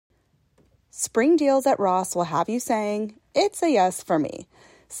Spring deals at Ross will have you saying, it's a yes for me.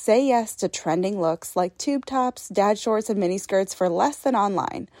 Say yes to trending looks like tube tops, dad shorts, and miniskirts for less than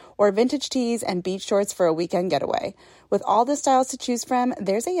online, or vintage tees and beach shorts for a weekend getaway. With all the styles to choose from,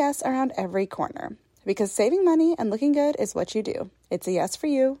 there's a yes around every corner. Because saving money and looking good is what you do. It's a yes for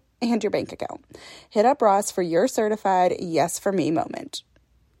you and your bank account. Hit up Ross for your certified yes for me moment.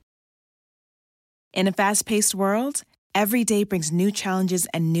 In a fast-paced world, every day brings new challenges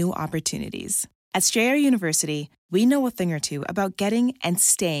and new opportunities. At Strayer University, we know a thing or two about getting and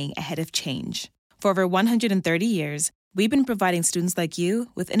staying ahead of change. For over 130 years, we've been providing students like you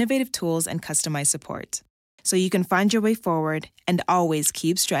with innovative tools and customized support, so you can find your way forward and always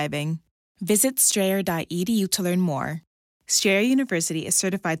keep striving. Visit strayer.edu to learn more. Strayer University is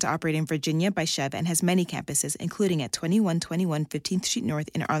certified to operate in Virginia by Chev and has many campuses, including at 2121 15th Street North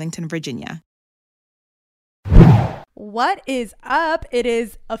in Arlington, Virginia. What is up? It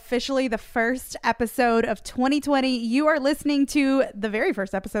is officially the first episode of 2020. You are listening to the very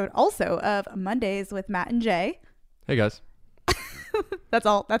first episode also of Mondays with Matt and Jay. Hey guys. That's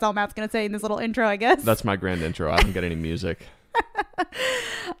all Matt's going to say in this little intro, I guess. That's my grand intro. I haven't got any music.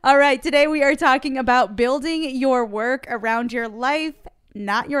 All right. Today we are talking about building your work around your life,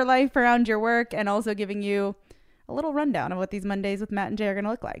 not your life around your work, and also giving you a little rundown of what these Mondays with Matt and Jay are going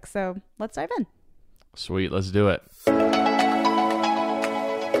to look like. So let's dive in. Sweet. Let's do it.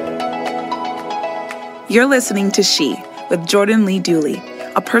 You're listening to She with Jordan Lee Dooley,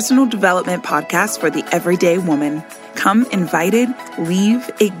 a personal development podcast for the everyday woman. Come invited, leave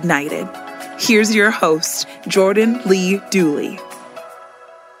ignited. Here's your host, Jordan Lee Dooley.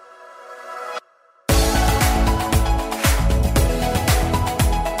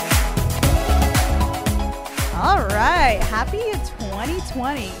 All right. Happy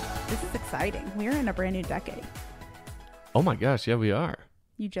 2020. This is exciting. We're in a brand new decade. Oh my gosh. Yeah, we are.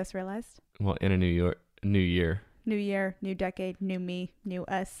 You just realized? Well, in a new year. New year, new decade, new me, new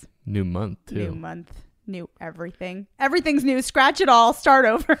us. New month, too. New month, new everything. Everything's new. Scratch it all. Start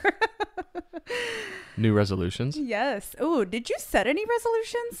over. New resolutions? Yes. Oh, did you set any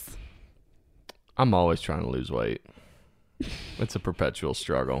resolutions? I'm always trying to lose weight. It's a perpetual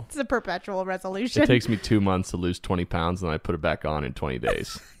struggle. It's a perpetual resolution. It takes me 2 months to lose 20 pounds, and then I put it back on in 20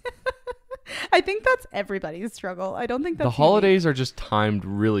 days. I think that's everybody's struggle. I don't think that's the holidays are just timed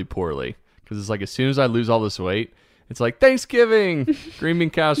really poorly. Because it's like as soon as I lose all this weight, it's like Thanksgiving, green bean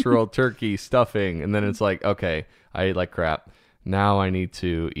casserole, turkey, stuffing. And then it's like, okay, I ate like crap. Now I need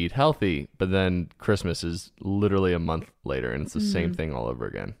to eat healthy. But then Christmas is literally a month later, and it's the same thing all over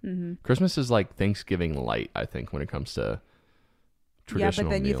again. Mm-hmm. Christmas is like Thanksgiving light, I think, when it comes to traditional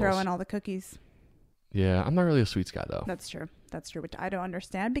but then meals. you throw in all the cookies. Yeah, I'm not really a sweets guy, though. That's true, which I don't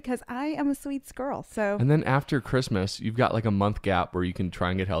understand because I am a sweets girl. So. And then after Christmas, you've got like a month gap where you can try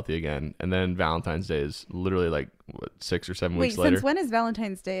and get healthy again. And then Valentine's Day is literally like, what, 6 or 7 weeks later? Since when is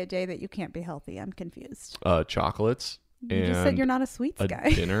Valentine's Day a day that you can't be healthy? I'm confused. Chocolates. You just said you're not a sweets guy.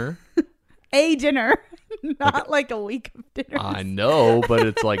 Dinner. A dinner, not like a week of dinners. I know, but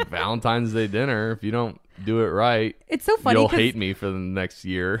it's like Valentine's Day dinner. If you don't do it right, it's so funny. You'll hate me for the next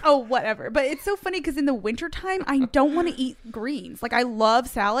year. Oh, whatever. But it's so funny because in the wintertime, I don't want to eat greens. Like I love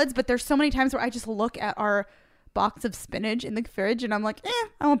salads, but there's so many times where I just look at our box of spinach in the fridge and I'm like,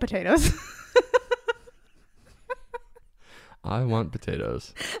 I want potatoes. I want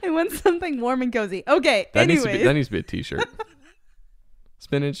potatoes. I want something warm and cozy. Okay. That needs to be a t-shirt.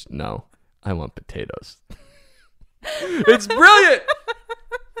 Spinach? No. I want potatoes. It's brilliant.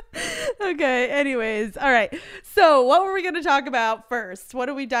 Okay. Anyways. All right. So what were we going to talk about first? What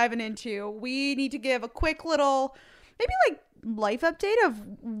are we diving into? We need to give a quick little, maybe like life update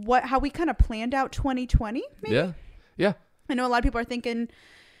of how we kind of planned out 2020. Maybe? Yeah. I know a lot of people are thinking,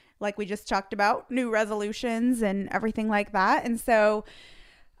 like we just talked about, new resolutions and everything like that. And so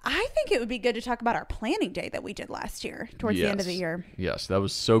I think it would be good to talk about our planning day that we did last year towards the end of the year. Yes, that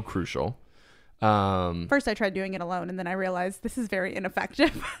was so crucial. First, I tried doing it alone, and then I realized this is very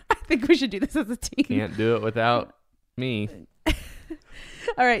ineffective. I think we should do this as a team. Can't do it without me.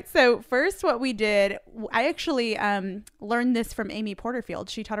 All right. So first, what we did, I actually learned this from Amy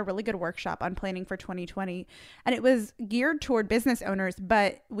Porterfield. She taught a really good workshop on planning for 2020, and it was geared toward business owners,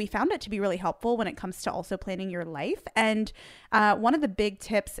 but we found it to be really helpful when it comes to also planning your life. And one of the big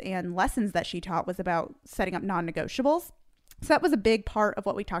tips and lessons that she taught was about setting up non-negotiables. So that was a big part of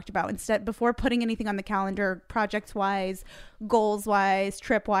what we talked about. Instead, before putting anything on the calendar, projects-wise, goals-wise,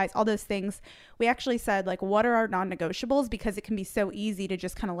 trip-wise, all those things, we actually said, like, what are our non-negotiables? Because it can be so easy to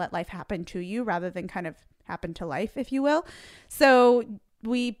just kind of let life happen to you rather than kind of happen to life, if you will. So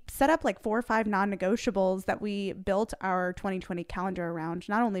we set up like 4 or 5 non-negotiables that we built our 2020 calendar around,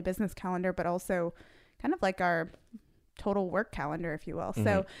 not only business calendar, but also kind of like our total work calendar, if you will.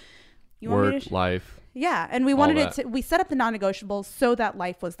 So you want me Work, to life. yeah. And we all wanted that. we set up the non-negotiables so that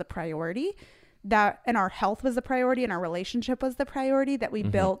life was the priority, and our health was the priority, and our relationship was the priority, that we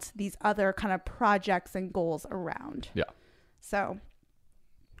built these other kind of projects and goals around. Yeah. So,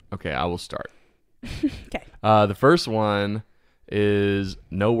 Okay, I will start. okay. The first one is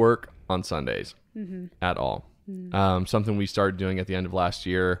no work on Sundays at all. Something we started doing at the end of last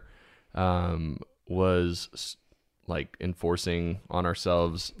year was like enforcing on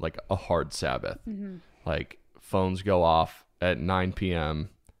ourselves like a hard Sabbath. Like phones go off at 9 p.m.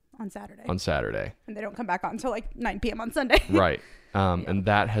 On Saturday. on Saturday. And they don't come back on until like 9 p.m. on Sunday. Right. And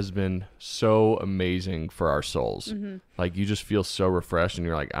that has been so amazing for our souls. Like you just feel so refreshed and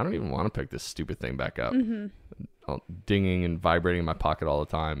you're like, I don't even want to pick this stupid thing back up. Dinging and vibrating in my pocket all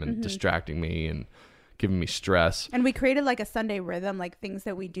the time and distracting me and giving me stress. And we created like a Sunday rhythm, like things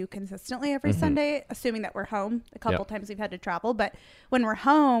that we do consistently every Sunday, assuming that we're home. A couple times we've had to travel, but when we're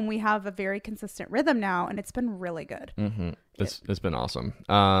home, we have a very consistent rhythm now, and it's been really good. It's been awesome.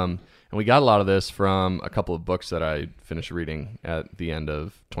 And we got a lot of this from a couple of books that I finished reading at the end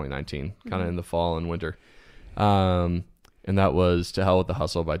of 2019, kind of in the fall and winter. And that was To Hell with the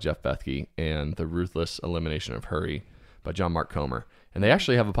Hustle by Jeff Bethke and The Ruthless Elimination of Hurry by John Mark Comer. And they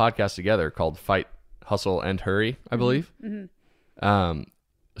actually have a podcast together called Fight, Hustle, and Hurry, I believe.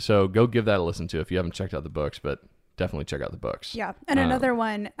 So go give that a listen to if you haven't checked out the books, but definitely check out the books. Yeah. And another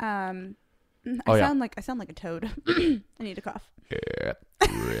one, I sound like a toad. I need to cough.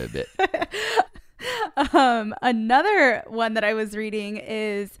 Ribbit. Another one that I was reading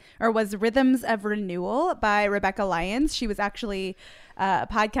was Rhythms of Renewal by Rebecca Lyons. She was actually a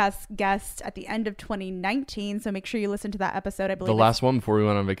podcast guest at the end of 2019. So make sure you listen to that episode. I believe The last one before we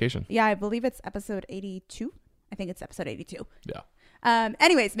went on vacation. Yeah, I believe it's episode 82. I think it's episode 82. Yeah.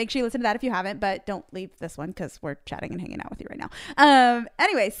 Anyways, make sure you listen to that if you haven't, but don't leave this one because we're chatting and hanging out with you right now.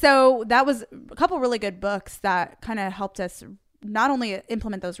 Anyway, so that was a couple really good books that kind of helped us not only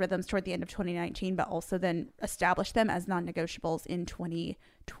implement those rhythms toward the end of 2019, but also then establish them as non-negotiables in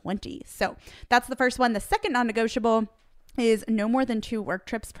 2020. So that's the first one. The second non-negotiable is no more than 2 work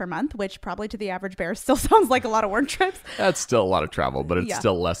trips per month, which probably to the average bear still sounds like a lot of work trips. That's still a lot of travel, but it's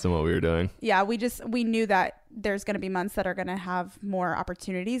still less than what we were doing. Yeah, we knew that there's going to be months that are going to have more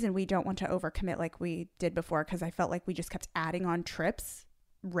opportunities, and we don't want to overcommit like we did before, because I felt like we just kept adding on trips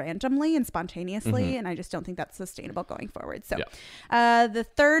randomly and spontaneously, and I just don't think that's sustainable going forward. So the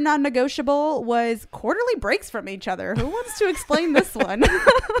third non-negotiable was quarterly breaks from each other. Who wants to explain this one?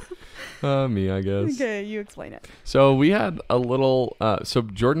 Me, I guess. Okay, you explain it. So we had a little, so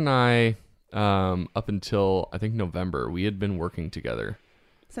Jordan and I, up until I think November, we had been working together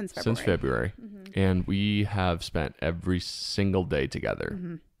since February. And we have spent every single day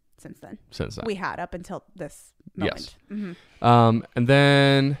together Since then. We had up until this moment. Yes. And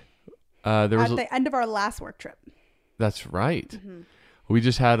then there was at the end of our last work trip. That's right. We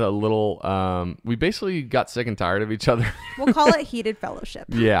just had a little, we basically got sick and tired of each other. We'll call it heated fellowship.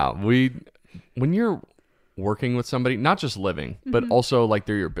 Yeah. When you're working with somebody, not just living, but also like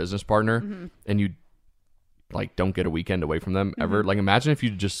they're your business partner and you like don't get a weekend away from them ever. Like imagine if you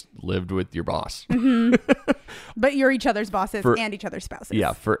just lived with your boss. But you're each other's bosses and each other's spouses.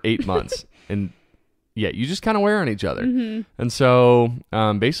 Yeah. For 8 months. And yeah, you just kind of wear on each other. And so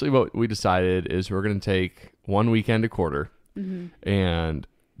basically what we decided is we're going to take 1 weekend a quarter. And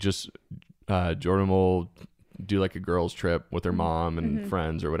just Jordan will do like a girls trip with her mom and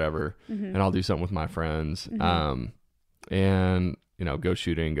friends or whatever, and I'll do something with my friends, and you know, go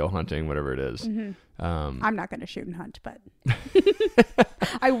shooting, go hunting, whatever it is. I'm not going to shoot and hunt, but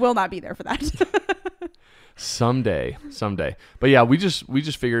I will not be there for that. someday. But yeah, we just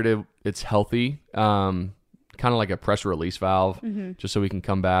figured it's healthy, kind of like a pressure release valve, just so we can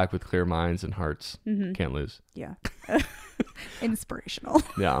come back with clear minds and hearts. Can't lose. Yeah. Inspirational.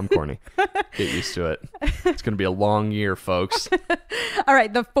 Yeah, I'm corny. Get used to it. It's going to be a long year, folks. All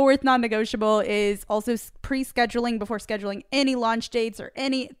right. The fourth non-negotiable is also pre-scheduling before scheduling any launch dates or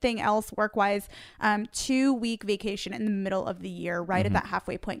anything else work-wise. 2-week vacation in the middle of the year, right at that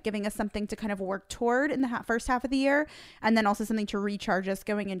halfway point, giving us something to kind of work toward in the first half of the year, and then also something to recharge us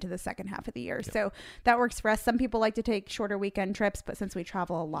going into the second half of the year. Yeah. So that works for us. Some people like to take shorter weekend trips, but since we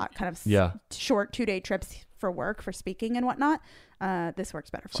travel a lot, kind of short 2-day trips for work, for speaking and whatnot, this works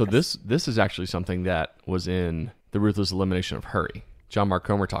better for us. So this is actually something that was in The Ruthless Elimination of Hurry. John Mark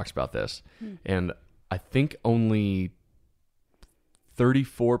Comer talks about this, and I think only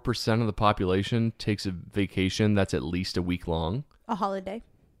 34% of the population takes a vacation that's at least a week long. A holiday.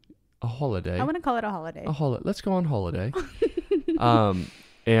 A holiday. I want to call it a holiday. Let's go on holiday.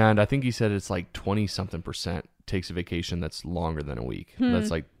 And I think he said it's like 20-something% takes a vacation that's longer than a week. That's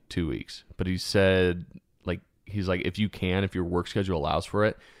like 2 weeks. But he said, he's like, if your work schedule allows for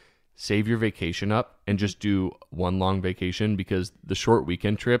it, save your vacation up and just do one long vacation, because the short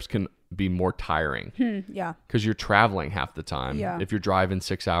weekend trips can be more tiring. Yeah. Because you're traveling half the time. Yeah. If you're driving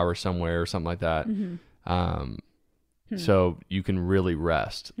 6 hours somewhere or something like that. So you can really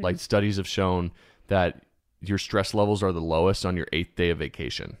rest. Like studies have shown that your stress levels are the lowest on your 8th day of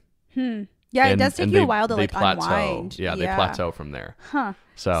vacation. Yeah, it does take you a while to plateau. unwind. Yeah, they plateau from there. Huh.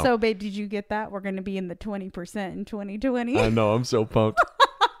 So babe, did you get that? We're going to be in the 20% in 2020. I know, I'm so pumped.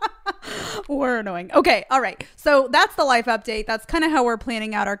 We're annoying. Okay, all right. So that's the life update. That's kind of how we're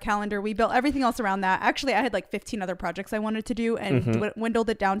planning out our calendar. We built everything else around that. Actually, I had like 15 other projects I wanted to do and dwindled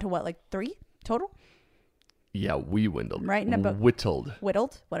it down to what, like 3 total? Yeah, we dwindled. Right in about whittled.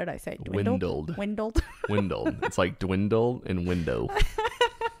 Whittled? What did I say? Dwindled. Dwindled. It's like dwindle and window.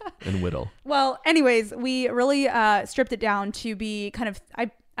 And whittle. Well, anyways, we really stripped it down to be kind of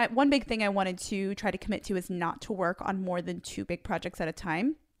one big thing I wanted to try to commit to is not to work on more than 2 big projects at a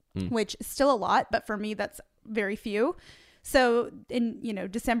time, which is still a lot, but for me that's very few. So in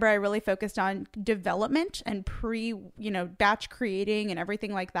December, I really focused on development and batch creating and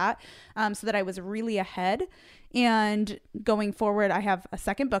everything like that, so that I was really ahead. And going forward, I have a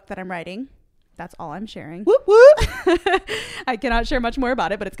second book that I'm writing. That's all I'm sharing. Whoop, whoop. I cannot share much more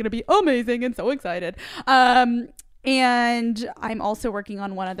about it, but it's going to be amazing and so excited. And I'm also working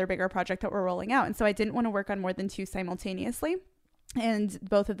on one other bigger project that we're rolling out. And so I didn't want to work on more than 2 simultaneously. And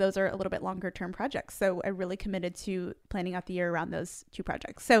both of those are a little bit longer term projects. So I really committed to planning out the year around those 2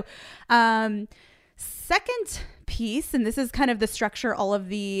 projects. So, second piece, and this is kind of the structure all of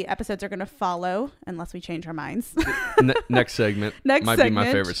the episodes are going to follow unless we change our minds. Next segment. Might be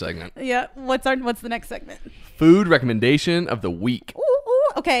my favorite segment. Yeah. What's the next segment? Food recommendation of the week. Ooh,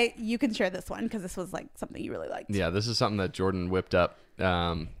 okay. You can share this one because this was like something you really liked. Yeah, this is something that Jordan whipped up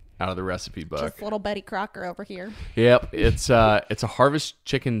out of the recipe book. Just little Betty Crocker over here. Yep. It's a Harvest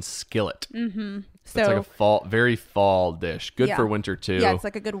chicken skillet. Mm-hmm. So it's like a very fall dish. Good for winter too. Yeah, it's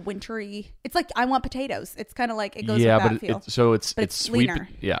like a good wintry. It's like I want potatoes. It's kind of like it goes with that feel. It's sweet.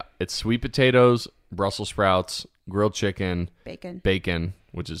 It's sweet potatoes, Brussels sprouts, grilled chicken, bacon,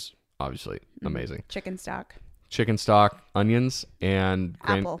 which is obviously amazing. Chicken stock, onions, and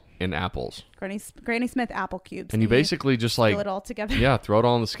apples. Granny Smith apple cubes. And you basically just like it all together. Yeah, throw it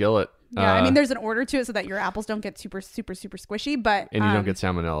all in the skillet. Yeah, I mean, there's an order to it so that your apples don't get super, super, super squishy, but and you don't get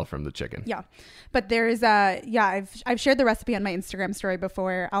salmonella from the chicken. Yeah, but there's I've shared the recipe on my Instagram story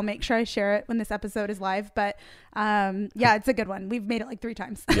before. I'll make sure I share it when this episode is live. But it's a good one. We've made it like 3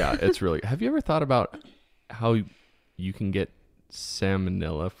 times. Yeah, it's really. Have you ever thought about how you can get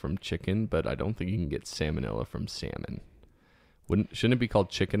salmonella from chicken, but I don't think you can get salmonella from salmon? Shouldn't it be called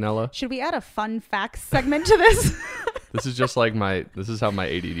chickenella? Should we add a fun facts segment to this? This is just like this is how my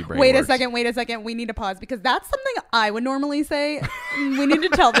ADD brain Wait works. a second. We need to pause because that's something I would normally say. We need to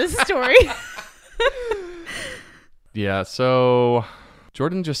tell this story. Yeah, so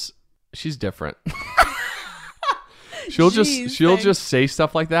Jordan she's different. She'll just say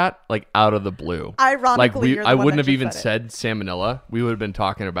stuff like that, like out of the blue. Ironically, I wouldn't have even said salmonella. We would have been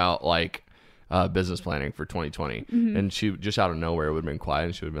talking about like business planning for 2020, and she just out of nowhere would have been quiet,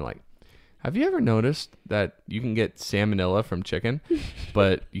 and she would have been like, "Have you ever noticed that you can get salmonella from chicken,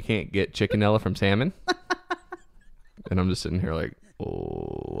 but you can't get chickenella from salmon?" And I'm just sitting here like,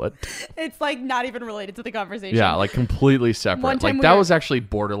 "Oh, what?" It's like not even related to the conversation. Yeah, like completely separate. Like that was actually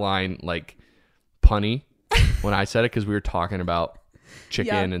borderline like punny when I said it because we were talking about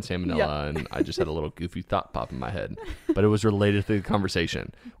chicken and salmonella, and I just had a little goofy thought pop in my head, but it was related to the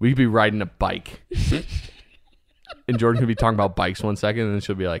conversation. We'd be riding a bike, and Jordan could be talking about bikes 1 second, and then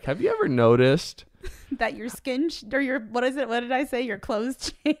she'll be like, "Have you ever noticed that your skin or your what is it? What did I say? Your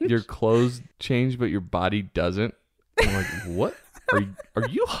clothes change. Your clothes change, but your body doesn't." I'm like, "What? Are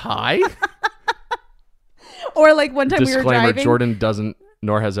you high?" Or like one time we were driving. Disclaimer: Jordan doesn't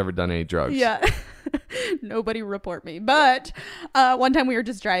nor has ever done any drugs. Yeah. Nobody report me. But one time we were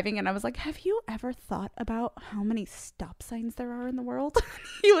just driving and I was like, "Have you ever thought about how many stop signs there are in the world?"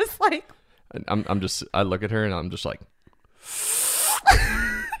 He was like, I look at her and I'm just like,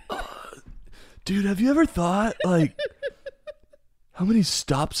 "Dude, have you ever thought like how many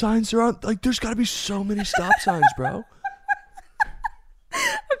stop signs there are? Like there's got to be so many stop signs, bro."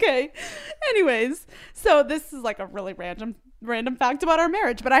 Okay. Anyways, so this is like a really random random fact about our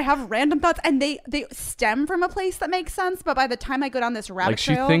marriage, but I have random thoughts, and they stem from a place that makes sense. But by the time I go down this rabbit Like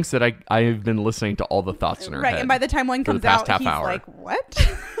she trail, thinks that I've been listening to all the thoughts in her head. and by the time one for the comes past out, half he's hour. like,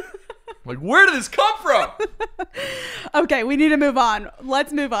 "What?" Like, where did this come from? Okay, we need to move on.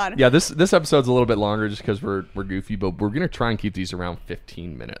 Let's move on. Yeah, this episode's a little bit longer just because we're goofy, but we're gonna try and keep these around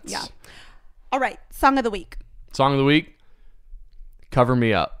 15 minutes. Yeah. All right, song of the week. Song of the week, "Cover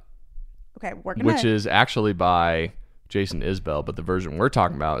Me Up," Okay, we're gonna. which is actually by Jason Isbell, but the version we're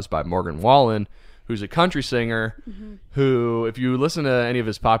talking about is by Morgan Wallen, who's a country singer who, if you listen to any of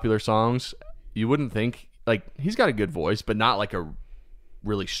his popular songs, you wouldn't think, like, he's got a good voice, but not like a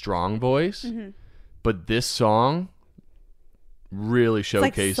really strong voice. But this song really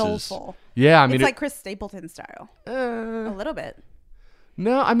showcases. like soulful. Yeah, I mean, It's like Chris Stapleton style. A little bit.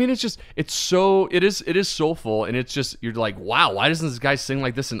 no, I mean, it is soulful, and it's just, you're like, wow, why doesn't this guy sing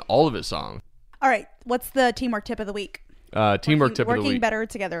like this in all of his songs? All right, what's the teamwork tip of the week? Teamwork tip of the Working week. better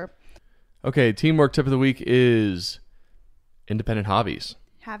together. Okay, teamwork tip of the week is independent hobbies.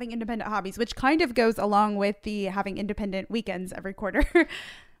 Having independent hobbies, which kind of goes along with the having independent weekends every quarter.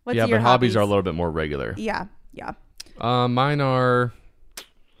 What's Yeah, your but hobbies are a little bit more regular. Yeah. Mine are,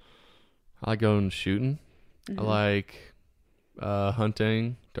 I like going shooting. I like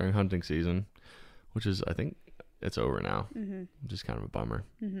hunting during hunting season, which is, I think it's over now. Which is kind of a bummer.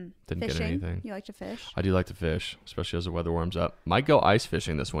 Didn't get Fishing. anything. You like to fish? I do like to fish, especially as the weather warms up. Might go ice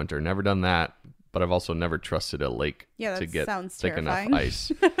fishing this winter. Never done that, but I've also never trusted a lake Yeah, to that get sounds thick terrifying. enough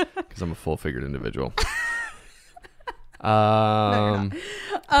ice because I'm a full-figured individual. Apart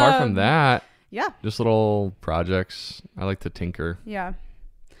from that, Yeah. just little projects. I like to tinker. Yeah,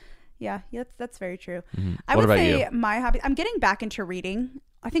 that's very true. What I would about say you? my hobby, I'm getting back into reading.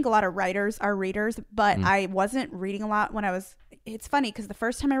 I think a lot of writers are readers, but I wasn't reading a lot when I was, it's funny because the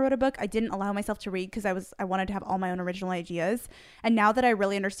first time I wrote a book, I didn't allow myself to read because I wanted to have all my own original ideas. And now that I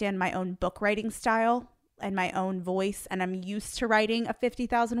really understand my own book writing style and my own voice, and I'm used to writing a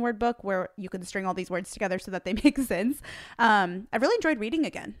 50,000 word book where you can string all these words together so that they make sense. I've really enjoyed reading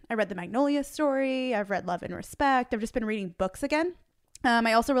again. I read the Magnolia Story. I've read Love and Respect. I've just been reading books again.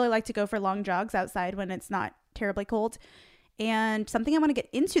 I also really like to go for long jogs outside when it's not terribly cold. And something I want to get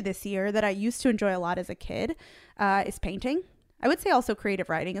into this year that I used to enjoy a lot as a kid is painting. I would say also creative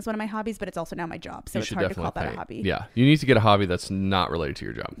writing is one of my hobbies, but it's also now my job. So You it's should hard to definitely call that a paint. hobby. Yeah, you need to get a hobby that's not related to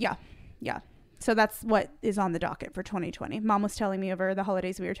your job. Yeah. So that's what is on the docket for 2020. Mom was telling me over the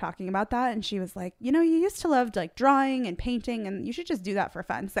holidays we were talking about that, and she was like, you used to love like drawing and painting, and you should just do that for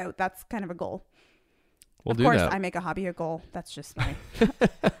fun. So that's kind of a goal. We'll Of do course, that. I make a hobby a goal. That's just my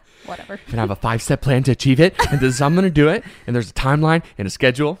whatever. And I have a 5-step plan to achieve it, and this is how I'm going to do it, and there's a timeline and a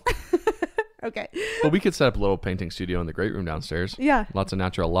schedule. Okay. But we could set up a little painting studio in the great room downstairs. Yeah. Lots of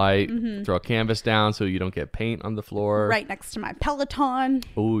natural light. Throw a canvas down so you don't get paint on the floor. Right next to my Peloton.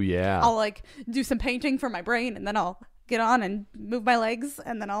 Oh, yeah. I'll like do some painting for my brain, and then I'll get on and move my legs,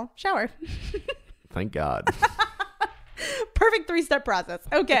 and then I'll shower. Thank God. Perfect 3-step process.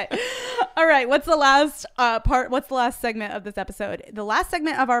 Okay. All right. What's the last part? What's the last segment of this episode? The last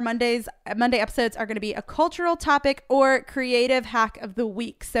segment of our Monday episodes are going to be a cultural topic or creative hack of the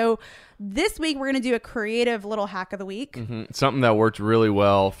week. So this week we're going to do a creative little hack of the week. Something that worked really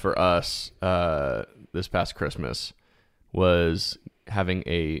well for us this past Christmas was having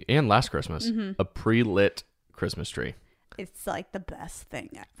and last Christmas, a pre-lit Christmas tree. It's like the best thing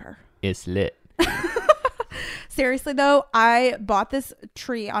ever. It's lit. Seriously though, I bought this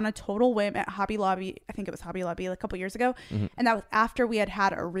tree on a total whim at Hobby Lobby. I think it was Hobby Lobby a couple years ago. And that was after we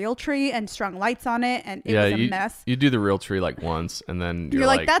had a real tree and strung lights on it, and it was a mess. You do the real tree like once, and then You're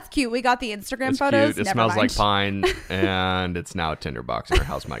like, that's cute. We got the Instagram it's photos. cute. It Never smells mind. like pine, and it's now a tinderbox, and our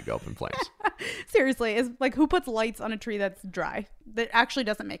house might go up in flames. Seriously, it's like, who puts lights on a tree that's dry? That actually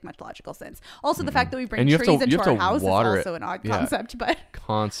doesn't make much logical sense. Also, the fact that we bring And you have trees to- into you have our to house is water also it. an odd Yeah. concept, but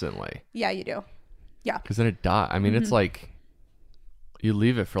Constantly. yeah, you do. Yeah. Because then it dies. I mean, it's like you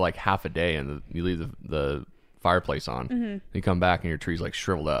leave it for like half a day, and you leave the fireplace on. You come back, and your tree's like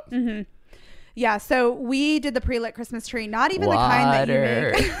shriveled up. Yeah, so we did the pre-lit Christmas tree, not even the kind that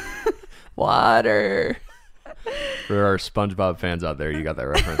you make. Water. For our SpongeBob fans out there, you got that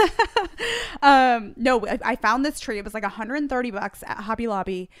reference. No, I found this tree. It was like $130 at Hobby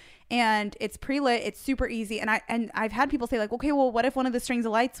Lobby, and it's pre-lit. It's super easy. And I've had people say like, okay, well, what if one of the strings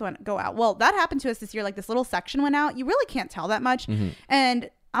of lights go out? Well, that happened to us this year. Like this little section went out. You really can't tell that much. And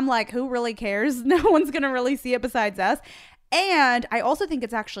I'm like, who really cares? No one's going to really see it besides us. And I also think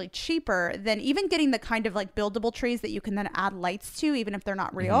it's actually cheaper than even getting the kind of like buildable trees that you can then add lights to, even if they're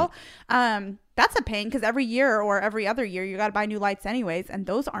not real. That's a pain because every year or every other year you got to buy new lights anyways, and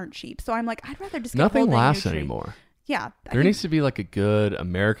those aren't cheap. So I'm like, I'd rather just get Nothing hold of a new lasts tree. anymore. Yeah. There needs to be like a good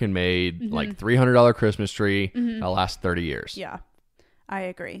American-made, like $300 Christmas tree that'll last 30 years. Yeah, I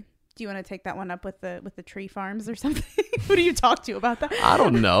agree. Do you want to take that one up with the tree farms or something? Who do you talk to about that? I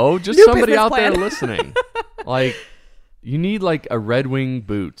don't know. Just New somebody business out plan. there listening. Like, you need like a Red Wing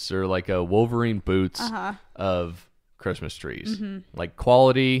boots or like a Wolverine boots of Christmas trees. Like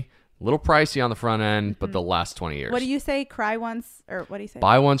quality, a little pricey on the front end, but they'll last 20 years. What do you say? Cry once, or what do you say?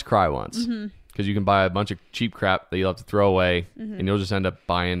 Buy once, cry once. Because you can buy a bunch of cheap crap that you'll have to throw away, and you'll just end up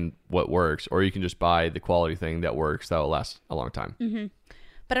buying what works. Or you can just buy the quality thing that works that will last a long time.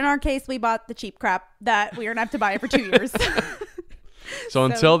 But in our case, we bought the cheap crap that we're gonna have to buy it for 2 years. So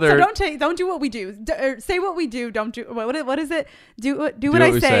until they're don't do what we do. Or say what we do. Don't do what is it? Do what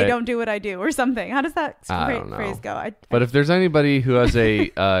I say. Don't do what I do, or something. How does that I don't know. phrase go? But if there's anybody who has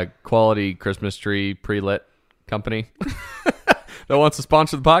a quality Christmas tree pre-lit company that wants to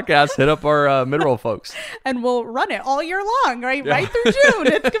sponsor the podcast, hit up our Midroll folks. And we'll run it all year long, right through June.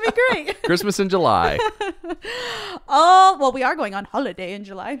 It's gonna be great. Christmas in July. Oh well, we are going on holiday in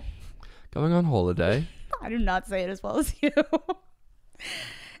July. Going on holiday. I do not say it as well as you.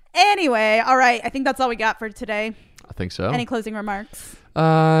 Anyway, all right. I think that's all we got for today. I think so. Any closing remarks?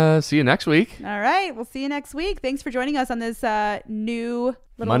 See you next week. All right. We'll see you next week. Thanks for joining us on this new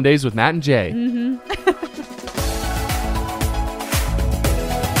little Mondays with Matt and Jay.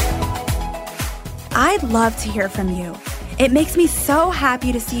 I'd love to hear from you. It makes me so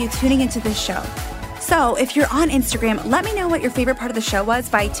happy to see you tuning into this show. So if you're on Instagram, let me know what your favorite part of the show was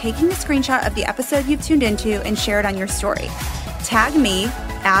by taking a screenshot of the episode you've tuned into and share it on your story. Tag me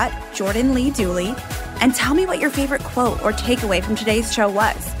at Jordan Lee Dooley and tell me what your favorite quote or takeaway from today's show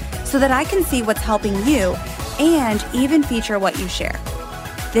was so that I can see what's helping you and even feature what you share.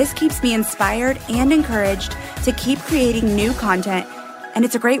 This keeps me inspired and encouraged to keep creating new content, and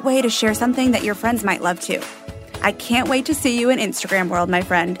it's a great way to share something that your friends might love too. I can't wait to see you in Instagram world, my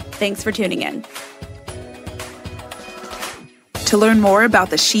friend. Thanks for tuning in. To learn more about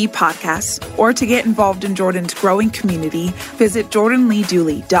the She Podcast or to get involved in Jordan's growing community, visit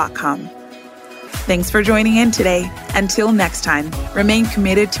jordanleedooley.com. Thanks for joining in today. Until next time, remain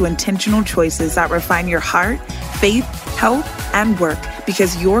committed to intentional choices that refine your heart, faith, health, and work,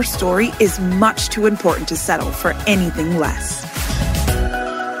 because your story is much too important to settle for anything less.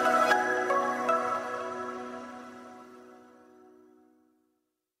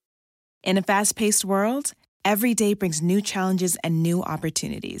 In a fast-paced world, every day brings new challenges and new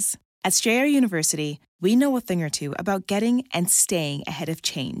opportunities. At Strayer University, we know a thing or two about getting and staying ahead of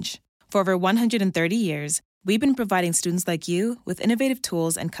change. For over 130 years, we've been providing students like you with innovative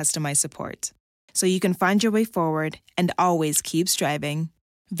tools and customized support, so you can find your way forward and always keep striving.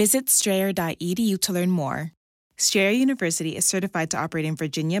 Visit strayer.edu to learn more. Strayer University is certified to operate in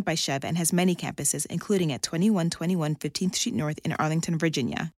Virginia by Chev and has many campuses, including at 2121 15th Street North in Arlington,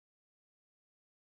 Virginia.